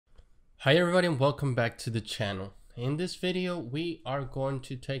Hi everybody and welcome back to the channel. In this video we are going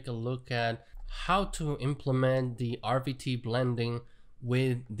to take a look at how to implement the RVT blending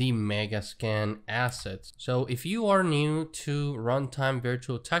with the Megascan assets. So if you are new to Runtime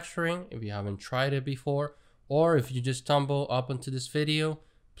virtual texturing, if you haven't tried it before, or if you just stumble up into this video,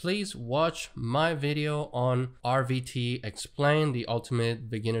 please watch my video on RVT Explain, the ultimate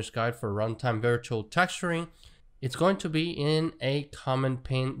beginner's guide for Runtime virtual texturing. It's going to be in a comment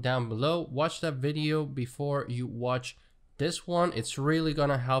pinned down below. Watch that video before you watch this one. It's really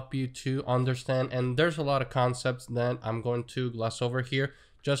going to help you to understand, and there's a lot of concepts that I'm going to gloss over here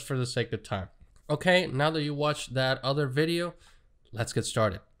just for the sake of time. Okay, now that you watched that other video, let's get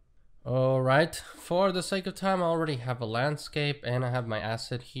started. All right, for the sake of time, I already have a landscape and I have my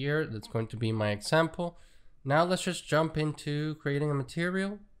asset here. That's going to be my example. Now let's just jump into creating a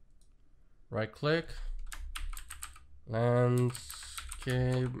material. Right click.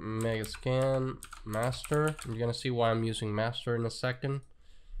 Landscape Megascan master. You're gonna see why I'm using master in a second.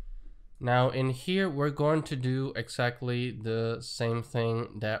 Now in here we're going to do exactly the same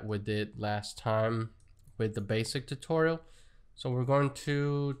thing that we did last time with the basic tutorial. So we're going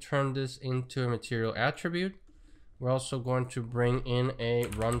to turn this into a material attribute. We're also going to bring in a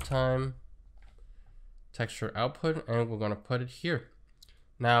runtime texture output and we're going to put it here.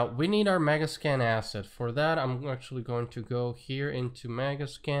 Now we need our Megascan asset. For that, I'm actually going to go here into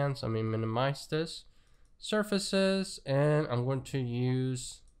Megascans. Minimize this, surfaces, and I'm going to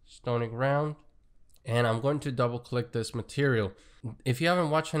use stony ground, and I'm going to double click this material. If you haven't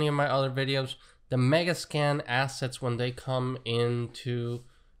watched any of my other videos, the Megascan assets, when they come into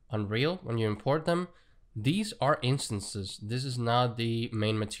Unreal, when you import them, these are instances. This is not the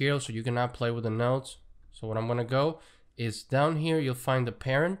main material, so you cannot play with the nodes. So what I'm going to go is down here, you'll find the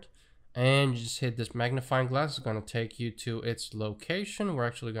parent, and you just hit this magnifying glass. It's going to take you to its location. We're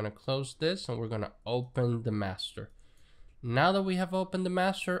actually going to close this and we're going to open the master. Now that we have opened the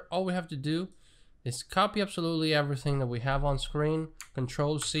master, all we have to do is copy absolutely everything that we have on screen,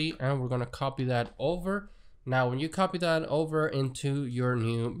 Control C, and we're going to copy that over. Now when you copy that over into your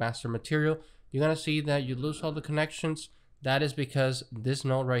new master material, you're going to see that you lose all the connections. That is because this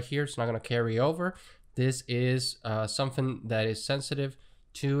node right here is not going to carry over. This is something that is sensitive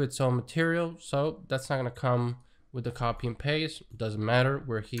to its own material, so that's not going to come with the copy and paste. Doesn't matter.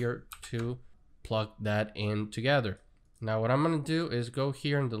 We're here to plug that in together. Now what I'm going to do is go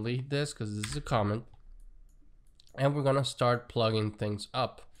here and delete this because this is a comment, and we're going to start plugging things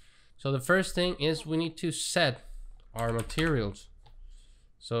up. So the first thing is we need to set our materials.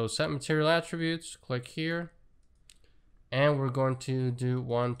 So set material attributes, click here, and we're going to do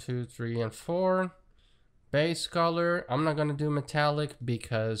 1, 2, 3, and 4. Base color, I'm not going to do metallic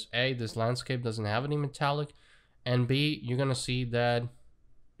because A, this landscape doesn't have any metallic, and B, you're going to see that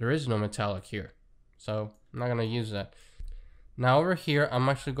there is no metallic here. So I'm not going to use that. Now over here, I'm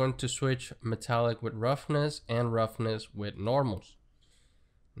actually going to switch metallic with roughness and roughness with normals.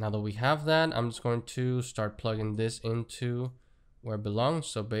 Now that we have that, I'm just going to start plugging this into where it belongs.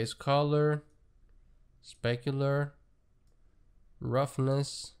 So base color, specular,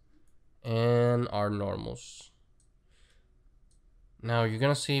 roughness, and our normals. Now you're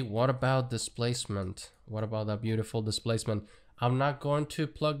gonna see, what about displacement? What about that beautiful displacement? I'm not going to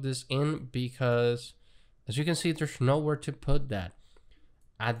plug this in because, as you can see, there's nowhere to put that.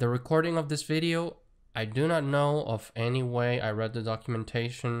 At the recording of this video, I do not know of any way. I read the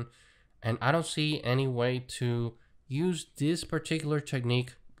documentation and I don't see any way to use this particular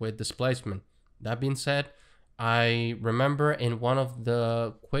technique with displacement. That being said, I remember in one of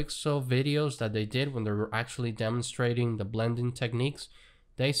the Quixel videos that they did when they were actually demonstrating the blending techniques,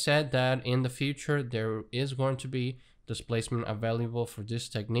 they said that in the future there is going to be displacement available for this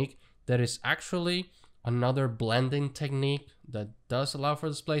technique. That is actually another blending technique that does allow for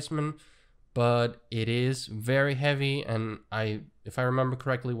displacement, but it is very heavy, and if I remember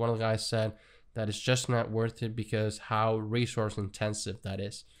correctly, one of the guys said that it's just not worth it because how resource intensive that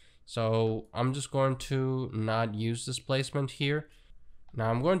is. So I'm just going to not use displacement here. Now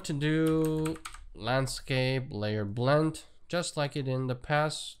I'm going to do landscape layer blend, just like it in the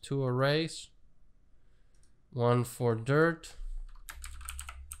past, 2 arrays, 1 for dirt,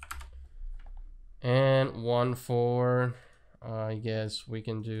 and 1 for, I guess we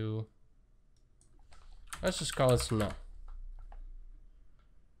can do, let's just call it snow.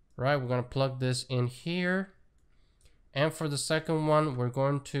 Right, we're going to plug this in here. And for the second one, we're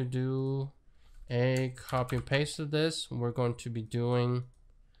going to do a copy and paste of this. We're going to be doing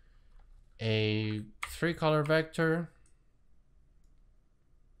a 3 color vector,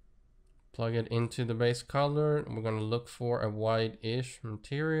 plug it into the base color. We're going to look for a white-ish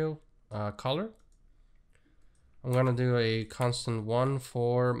material. color. I'm gonna do a constant 1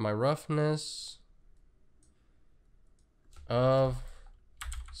 for my roughness of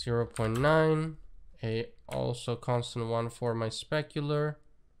 0.9, a also constant 1 for my specular.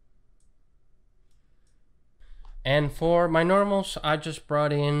 And for my normals, I just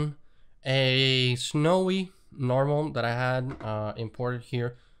brought in a snowy normal that I had imported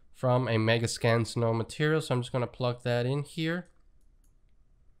here from a Megascan snow material. So I'm just gonna plug that in here.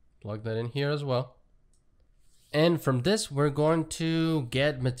 Plug that in here as well. And from this, we're going to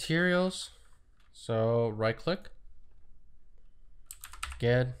get materials. So right click,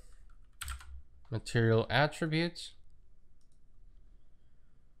 get material attributes.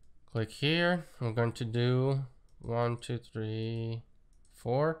 Click here. I'm going to do 1, 2, 3,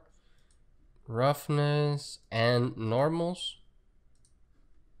 4 roughness and normals.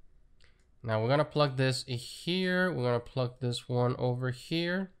 Now we're gonna plug this here. We're gonna plug this one over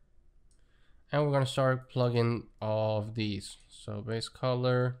here, and we're gonna start plugging all of these. So base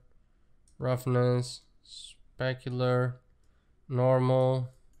color, roughness, specular, normal.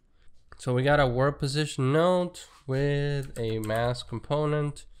 So we got a world position node with a mask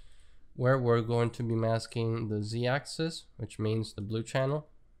component where we're going to be masking the z-axis, which means the blue channel.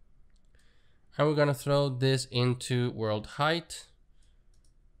 And we're gonna throw this into world height.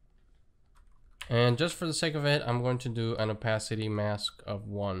 And just for the sake of it, I'm going to do an opacity mask of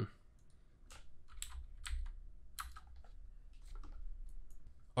 1.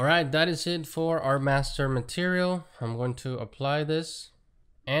 All right, that is it for our master material. I'm going to apply this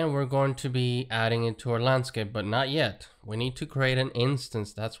and we're going to be adding it to our landscape, but not yet. We need to create an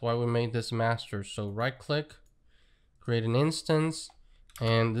instance. That's why we made this master. So right click, create an instance.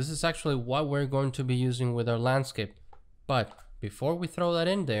 And this is actually what we're going to be using with our landscape. But before we throw that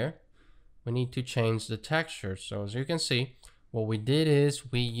in there, we need to change the texture. So as you can see, what we did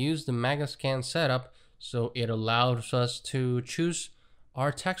is we used the Megascan setup. So it allows us to choose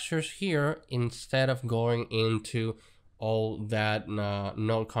our textures here instead of going into all that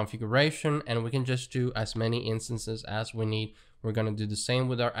node configuration, and we can just do as many instances as we need. We're going to do the same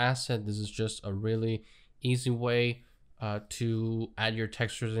with our asset. This is just a really easy way to add your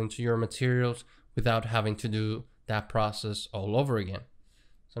textures into your materials without having to do that process all over again.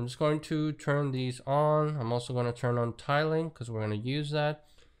 So I'm just going to turn these on. I'm also going to turn on tiling because we're going to use that.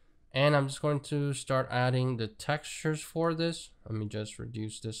 And I'm just going to start adding the textures for this. Let me just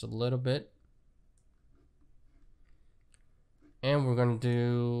reduce this a little bit. And we're going to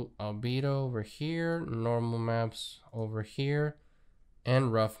do albedo over here, normal maps over here,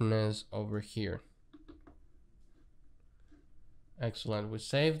 and roughness over here. Excellent. We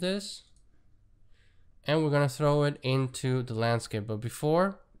save this. And we're going to throw it into the landscape. But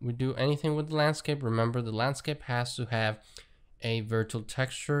before we do anything with the landscape, remember the landscape has to have a virtual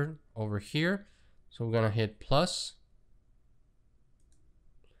texture over here. So we're going to hit plus.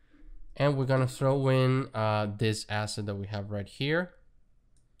 And we're going to throw in this asset that we have right here.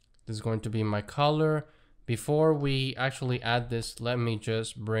 This is going to be my color. Before we actually add this, let me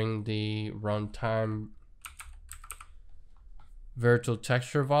just bring the runtime virtual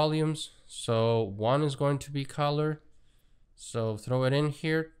texture volumes. So 1 is going to be color. So throw it in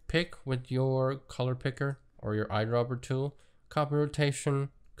here, pick with your color picker or your eyedropper tool, copy rotation,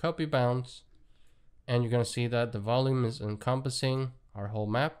 copy bounce, and you're going to see that the volume is encompassing our whole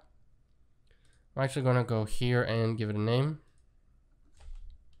map. I'm actually going to go here and give it a name,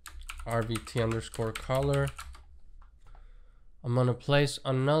 RVT underscore color. I'm going to place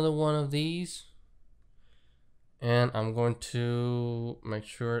another one of these, and I'm going to make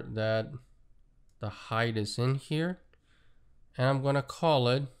sure that the height is in here, and I'm going to call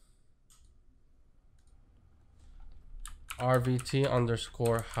it RVT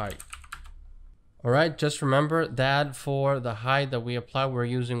underscore height. All right, just remember that for the height that we apply, we're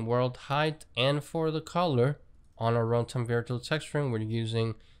using world height, and for the color on our runtime virtual texturing, we're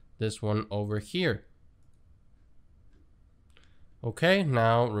using this one over here. Okay,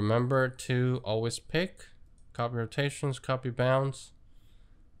 now remember to always pick, copy rotations, copy bounds,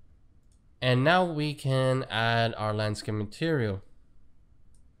 and now we can add our landscape material.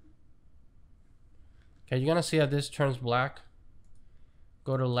 Okay, you're gonna see how this turns black.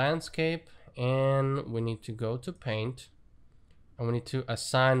 Go to landscape, and we need to go to paint, and we need to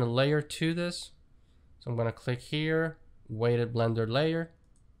assign a layer to this. So I'm going to click here, weighted blender layer,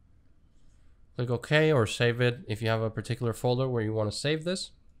 click OK, or save it if you have a particular folder where you want to save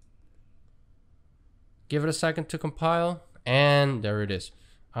this. Give it a second to compile, and there it is.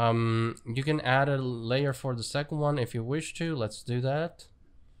 You can add a layer for the second one if you wish to. Let's do that.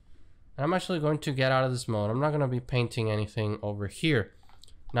 And I'm actually going to get out of this mode. I'm not going to be painting anything over here.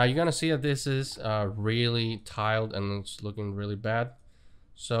 Now you're gonna see that this is really tiled and it's looking really bad.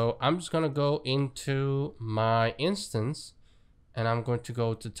 So I'm just gonna go into my instance and I'm going to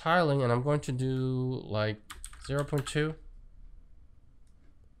go to tiling and I'm going to do like 0.2.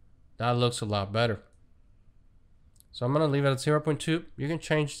 That looks a lot better. So I'm gonna leave it at 0.2. You can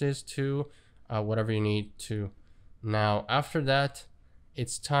change this to whatever you need to. Now after that,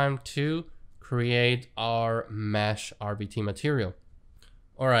 it's time to create our mesh RVT material.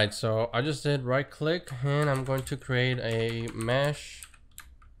 All right, so I just did right click and I'm going to create a mesh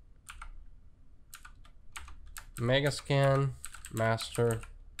Megascan master.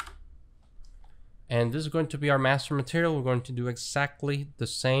 And this is going to be our master material. We're going to do exactly the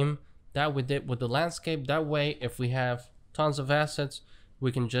same that we did with the landscape. That way, if we have tons of assets,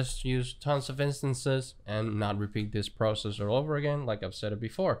 we can just use tons of instances and not repeat this process all over again, like I've said it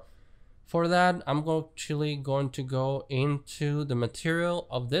before. For that, I'm actually going to go into the material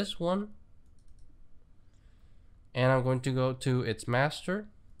of this one. And I'm going to go to its master.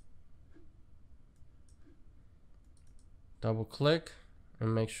 Double click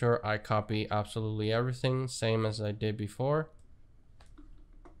and make sure I copy absolutely everything, same as I did before.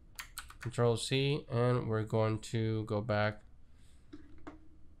 Control C, and we're going to go back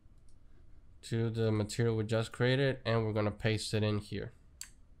to the material we just created and we're going to paste it in here.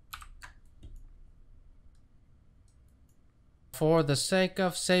 For the sake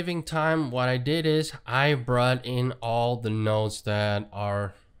of saving time, what I did is I brought in all the nodes that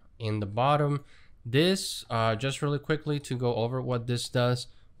are in the bottom. This, just really quickly to go over what this does,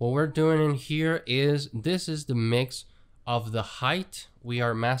 what we're doing in here is this is the mix of the height. We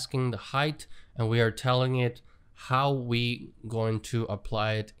are masking the height and we are telling it how we going to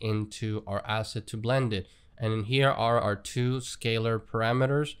apply it into our asset to blend it. And in here are our two scalar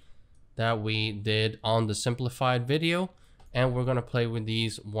parameters that we did on the simplified video. And we're going to play with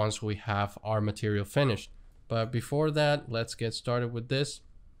these once we have our material finished. But before that, let's get started with this.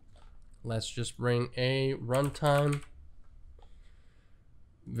 Let's just bring a runtime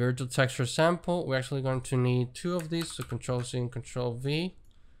virtual texture sample. We're actually going to need two of these, so Control C and Control V.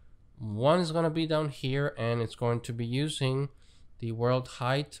 One is going to be down here and it's going to be using the world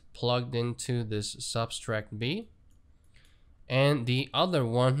height plugged into this subtract B. And the other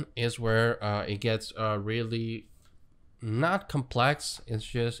one is where it gets really not complex. It's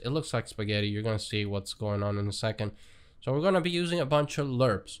just, it looks like spaghetti. You're going to see what's going on in a second. So we're going to be using a bunch of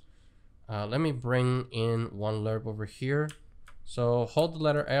lerps. Let me bring in one lerp over here. So hold the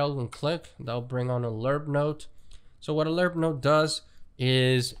letter L and click. That'll bring on a lerp node. So what a lerp node does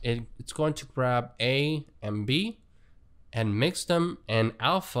is it's going to grab A and B and mix them, and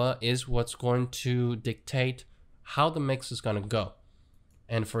alpha is what's going to dictate how the mix is going to go.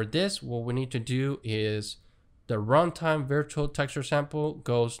 And for this, what we need to do is the runtime virtual texture sample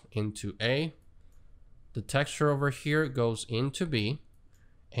goes into A, the texture over here goes into B,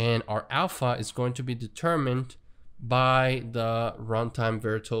 and our alpha is going to be determined by the runtime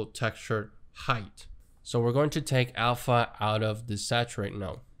virtual texture height. So we're going to take alpha out of the saturate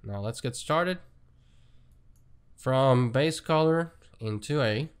node. Now let's get started. From base color into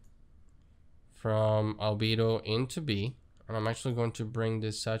A, from albedo into B, and I'm actually going to bring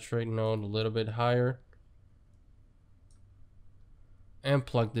this saturate node a little bit higher and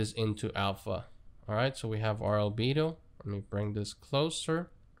plug this into alpha. All right, so we have our albedo. Let me bring this closer.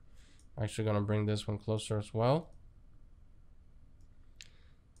 Actually going to bring this one closer as well.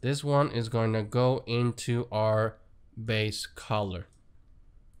 This one is going to go into our base color.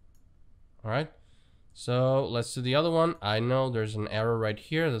 All right, so let's do the other one. I know there's an error right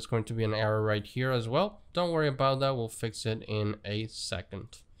here. There's going to be an error right here as well. Don't worry about that. We'll fix it in a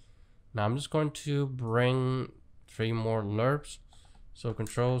second. Now I'm just going to bring 3 more lerps. So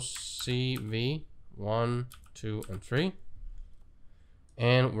Control C, V, 1, 2, and 3.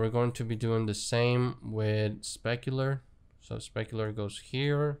 And we're going to be doing the same with specular. So specular goes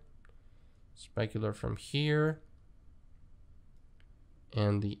here, specular from here,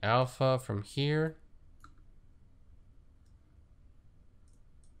 and the alpha from here.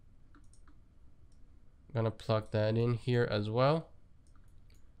 I'm gonna plug that in here as well.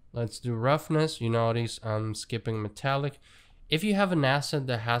 Let's do roughness. You notice I'm skipping metallic. If you have an asset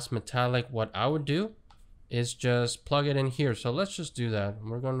that has metallic, what I would do is just plug it in here. So let's just do that.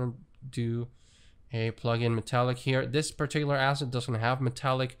 We're gonna do a plug-in metallic here. This particular asset doesn't have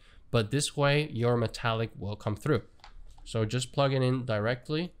metallic, but this way your metallic will come through. So just plug it in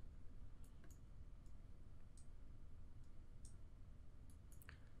directly.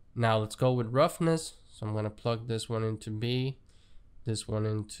 Now let's go with roughness. So I'm gonna plug this one into B, this one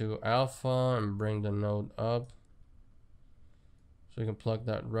into alpha, and bring the node up So you can plug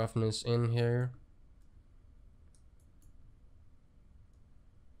that roughness in here.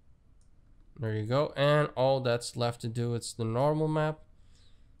 There you go. And all that's left to do is the normal map.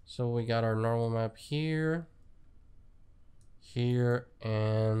 So we got our normal map here, here,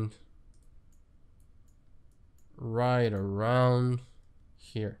 and right around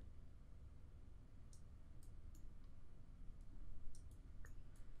here.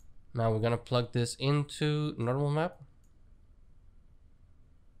 Now we're gonna plug this into normal map.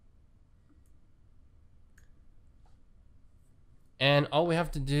 And all we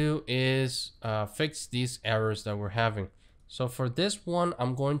have to do is fix these errors that we're having. So for this one,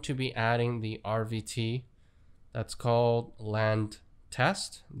 I'm going to be adding the RVT that's called land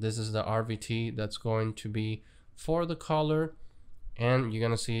test. This is the RVT that's going to be for the color. And you're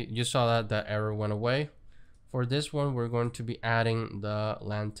gonna see, you saw that error went away. For this one, we're going to be adding the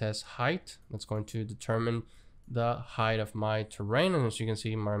land test height. That's going to determine the height of my terrain. And as you can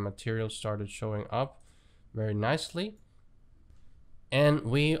see, my materials started showing up very nicely. And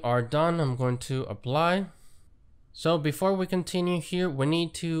we are done. I'm going to apply. So before we continue here, we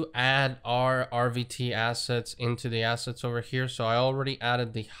need to add our RVT assets into the assets over here. So I already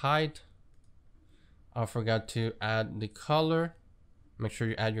added the height. I forgot to add the color. Make sure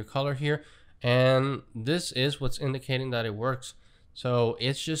you add your color here. And this is what's indicating that it works. So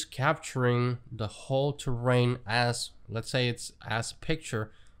it's just capturing the whole terrain as, let's say it's as a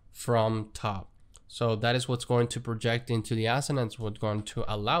picture from top. So that is what's going to project into the asset, and it's what's going to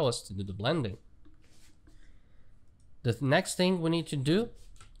allow us to do the blending. The next thing we need to do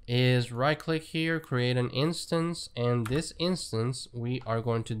is right click here, create an instance, and this instance we are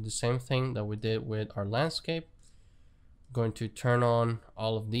going to do the same thing that we did with our landscape. Going to turn on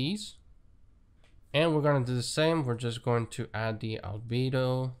all of these, and we're going to do the same. We're just going to add the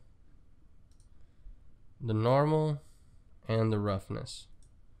albedo, the normal, and the roughness.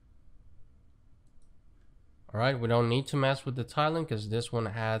 All right, we don't need to mess with the tiling because this one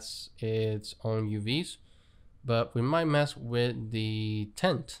has its own UVs, but we might mess with the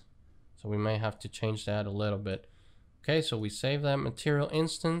tint. So we may have to change that a little bit. Okay, so we save that material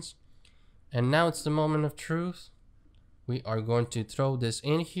instance, and now it's the moment of truth. We are going to throw this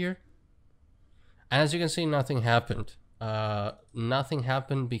in here. As you can see, nothing happened. Nothing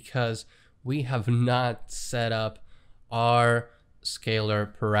happened because we have not set up our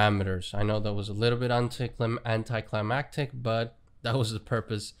scalar parameters. I know that was a little bit anticlimactic, but that was the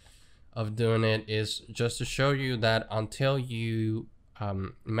purpose of doing it, is just to show you that until you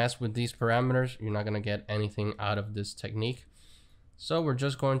mess with these parameters, you're not going to get anything out of this technique. So we're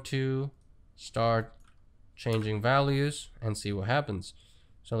just going to start changing values and see what happens.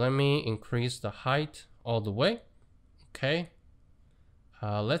 So let me increase the height all the way. Okay,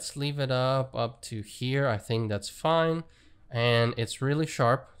 let's leave it up to here. I think that's fine. And it's really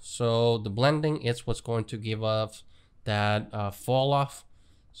sharp, so the blending is what's going to give us that fall off,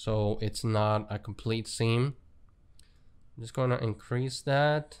 so it's not a complete seam. I'm just going to increase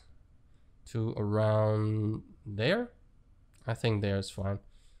that to around there. I think there is fine.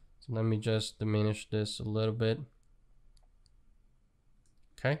 So let me just diminish this a little bit.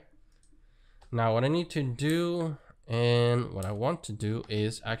 Okay, now what I need to do, and what I want to do,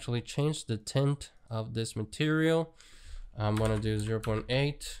 is actually change the tint of this material. I'm going to do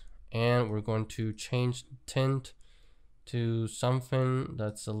 0.8, and we're going to change the tint to something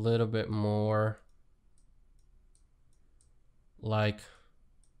that's a little bit more like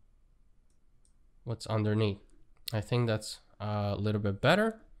what's underneath. I think that's a little bit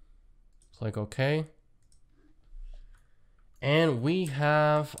better. Click OK. And we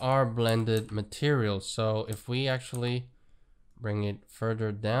have our blended material. So if we actually bring it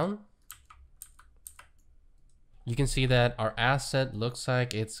further down, you can see that our asset looks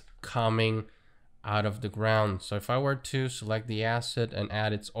like it's coming out of the ground. So if I were to select the asset and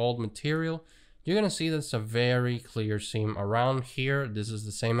add its old material, you're going to see that's a very clear seam around here. This is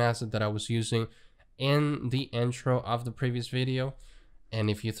the same asset that I was using in the intro of the previous video. And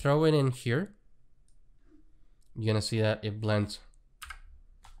if you throw it in here, you're going to see that it blends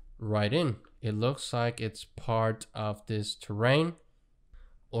right in. It looks like it's part of this terrain.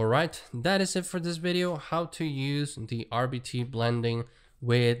 Alright, that is it for this video, how to use the RVT blending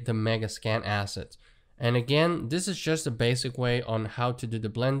with the Megascan assets. And again, this is just a basic way on how to do the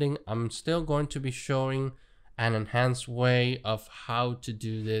blending. I'm still going to be showing an enhanced way of how to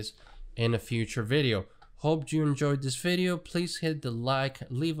do this in a future video. Hope you enjoyed this video. Please hit the like,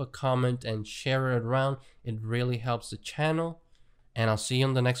 leave a comment, and share it around. It really helps the channel. And I'll see you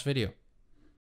in the next video.